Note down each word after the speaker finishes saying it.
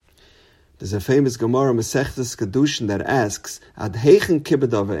There's a famous Gemara Masechtas Kedushin that asks, Ad heichen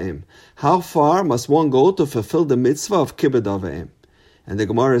kibbud avayim? How far must one go to fulfill the mitzvah of kibbud avayim? And the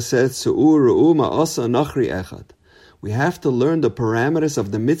Gemara says, Su'u ru'u ma'asa nachri echad. We have to learn the parameters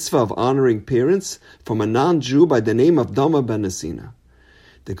of the mitzvah of honoring parents from a non-Jew by the name of Dama ben Asina.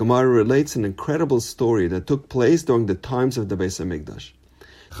 The Gemara relates an incredible story that took place during the times of the Beis HaMikdash.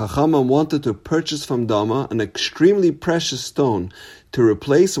 Chachamim wanted to purchase from Dama an extremely precious stone to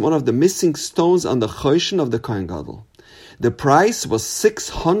replace one of the missing stones on the Choshen of the Kohen Gadol. The price was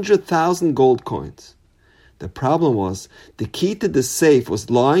 600,000 gold coins. The problem was, the key to the safe was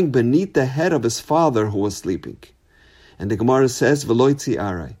lying beneath the head of his father who was sleeping. And the Gemara says, V'lo yitzi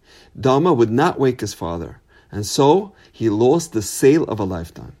arai. Dama would not wake his father, and so he lost the sale of a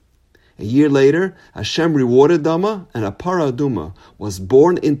lifetime. A year later, Hashem rewarded Dama, and a parah aduma was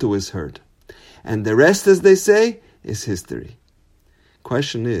born into his herd. And the rest, as they say, is history.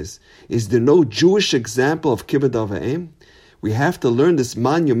 Question is there no Jewish example of kibbud avayim? We have to learn this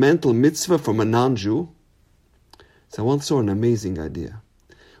monumental mitzvah from a non-Jew? So I once saw an amazing idea.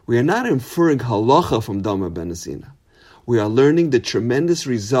 We are not inferring halacha from Dama ben Asina. We are learning the tremendous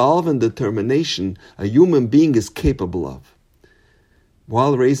resolve and determination a human being is capable of.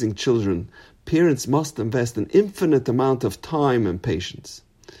 While raising children, parents must invest an infinite amount of time and patience.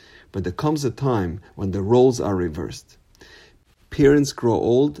 But there comes a time when the roles are reversed. Parents grow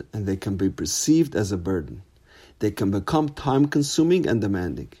old and they can be perceived as a burden. They can become time-consuming and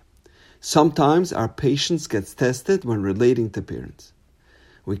demanding. Sometimes our patience gets tested when relating to parents.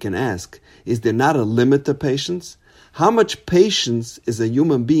 We can ask, is there not a limit to patience? How much patience is a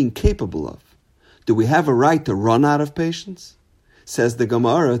human being capable of? Do we have a right to run out of patience? Says the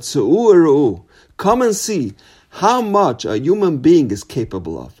Gemara, Tzu'u eru'u, come and see how much a human being is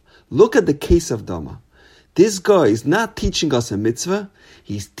capable of. Look at the case of Dama. This guy is not teaching us a mitzvah,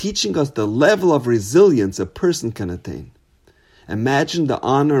 he's teaching us the level of resilience a person can attain. Imagine the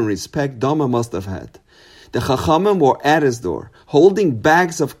honor and respect Dama must have had. The Chachamim were at his door, holding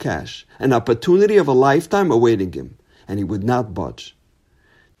bags of cash, an opportunity of a lifetime awaiting him, and he would not budge.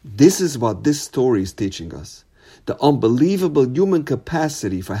 This is what this story is teaching us. The unbelievable human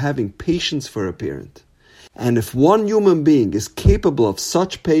capacity for having patience for a parent. And if one human being is capable of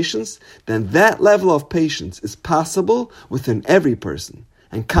such patience, then that level of patience is possible within every person.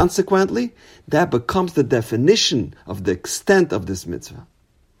 And consequently, that becomes the definition of the extent of this mitzvah.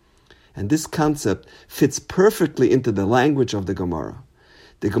 And this concept fits perfectly into the language of the Gemara.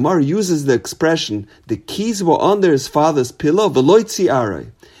 The Gemara uses the expression, the keys were under his father's pillow, v'lo yitzi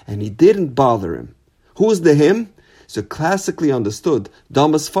arai, and he didn't bother him. Who is the him? So classically understood,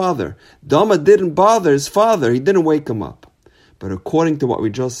 Dama's father. Dama didn't bother his father, he didn't wake him up. But according to what we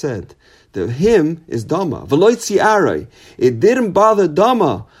just said, the him is Dama. V'lo yitzi arai. It didn't bother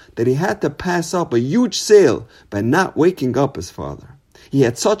Dama that he had to pass up a huge sale by not waking up his father. He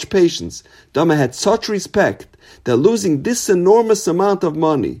had such patience, Dama had such respect, that losing this enormous amount of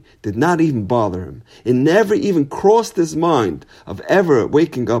money did not even bother him. It never even crossed his mind of ever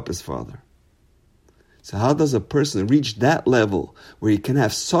waking up his father. So how does a person reach that level where he can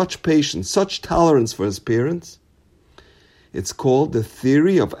have such patience, such tolerance for his parents? It's called the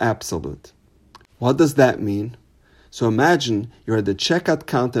theory of absolute. What does that mean? So imagine you're at the checkout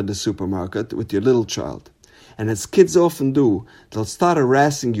counter at the supermarket with your little child. And as kids often do, they'll start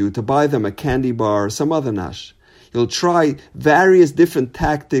harassing you to buy them a candy bar or some other nash. You'll try various different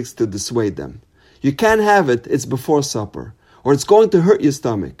tactics to dissuade them. You can't have it, it's before supper. Or it's going to hurt your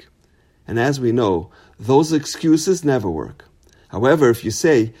stomach. And as we know, those excuses never work. However, if you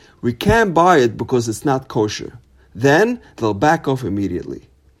say, we can't buy it because it's not kosher, then they'll back off immediately.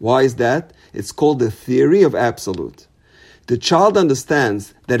 Why is that? It's called the theory of absolute. The child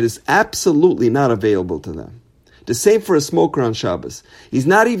understands that it's absolutely not available to them. The same for a smoker on Shabbos. He's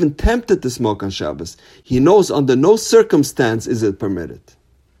not even tempted to smoke on Shabbos. He knows under no circumstance is it permitted.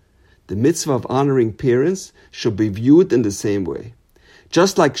 The mitzvah of honoring parents should be viewed in the same way.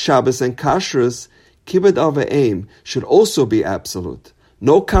 Just like Shabbos and Kashrus, kibbud avayim should also be absolute.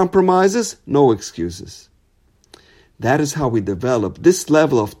 No compromises, no excuses. That is how we develop this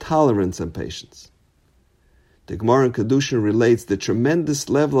level of tolerance and patience. The Gemara in Kedushin relates the tremendous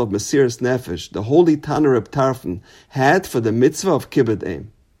level of Mesiras Nefesh the holy Tana Reb Tarfon had for the mitzvah of kibbud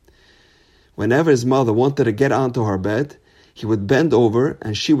aim. Whenever his mother wanted to get onto her bed, he would bend over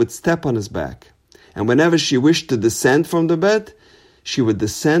and she would step on his back. And whenever she wished to descend from the bed, she would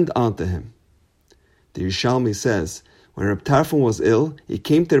descend onto him. The Yerushalmi says, when Reb Tarfon was ill, he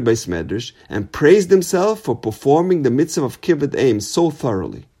came to the Beis Medrash and praised himself for performing the mitzvah of kibbud aim so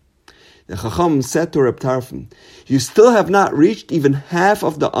thoroughly. The Chacham said to Reb Tarfon, "You still have not reached even half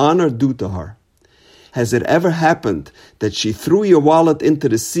of the honor due to her. Has it ever happened that she threw your wallet into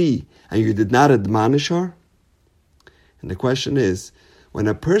the sea and you did not admonish her?" And the question is, when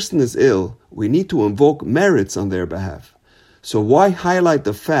a person is ill, we need to invoke merits on their behalf. So why highlight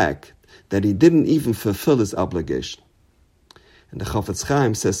the fact that he didn't even fulfill his obligation? And the Chafetz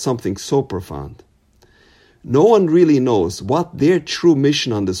Chaim says something so profound. No one really knows what their true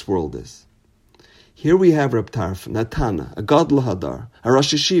mission on this world is. Here we have Reb Tarfon, a Tana, a Gadol Hadar, a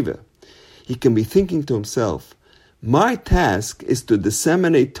Rosh Yeshiva. He can be thinking to himself, my task is to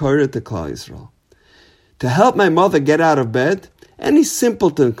disseminate Torah to Klal Yisrael. To help my mother get out of bed, any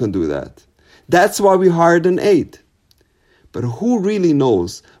simpleton can do that. That's why we hired an aide. But who really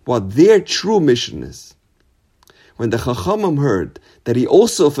knows what their true mission is? When the Chachamim heard that he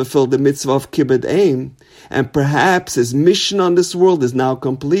also fulfilled the mitzvah of Kibbud Eim, and perhaps his mission on this world is now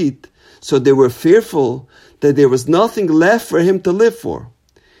complete, so they were fearful that there was nothing left for him to live for.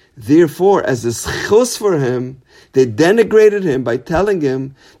 Therefore, as a schus for him, they denigrated him by telling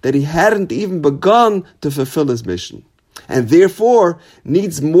him that he hadn't even begun to fulfill his mission, and therefore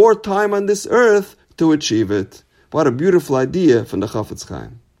needs more time on this earth to achieve it. What a beautiful idea from the Chafetz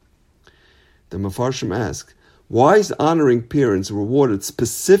Chaim. The Mefarshim ask, why is honoring parents rewarded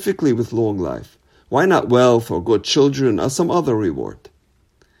specifically with long life? Why not wealth or good children or some other reward?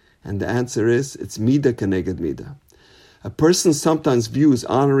 And the answer is, it's midah keneged midah. A person sometimes views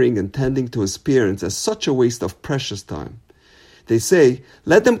honoring and tending to his parents as such a waste of precious time. They say,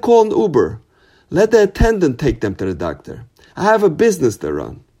 let them call an Uber. Let the attendant take them to the doctor. I have a business to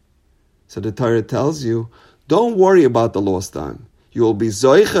run. So the Torah tells you, don't worry about the lost time. You will be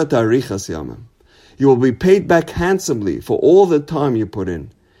zoicha tarichas yamim. You will be paid back handsomely for all the time you put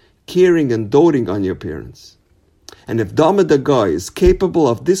in, caring and doting on your parents. And if David the guy is capable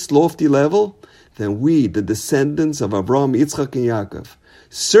of this lofty level, then we, the descendants of Abraham, Yitzchak, and Yaakov,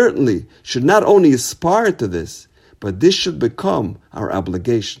 certainly should not only aspire to this, but this should become our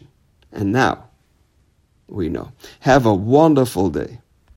obligation. And now, we know. Have a wonderful day.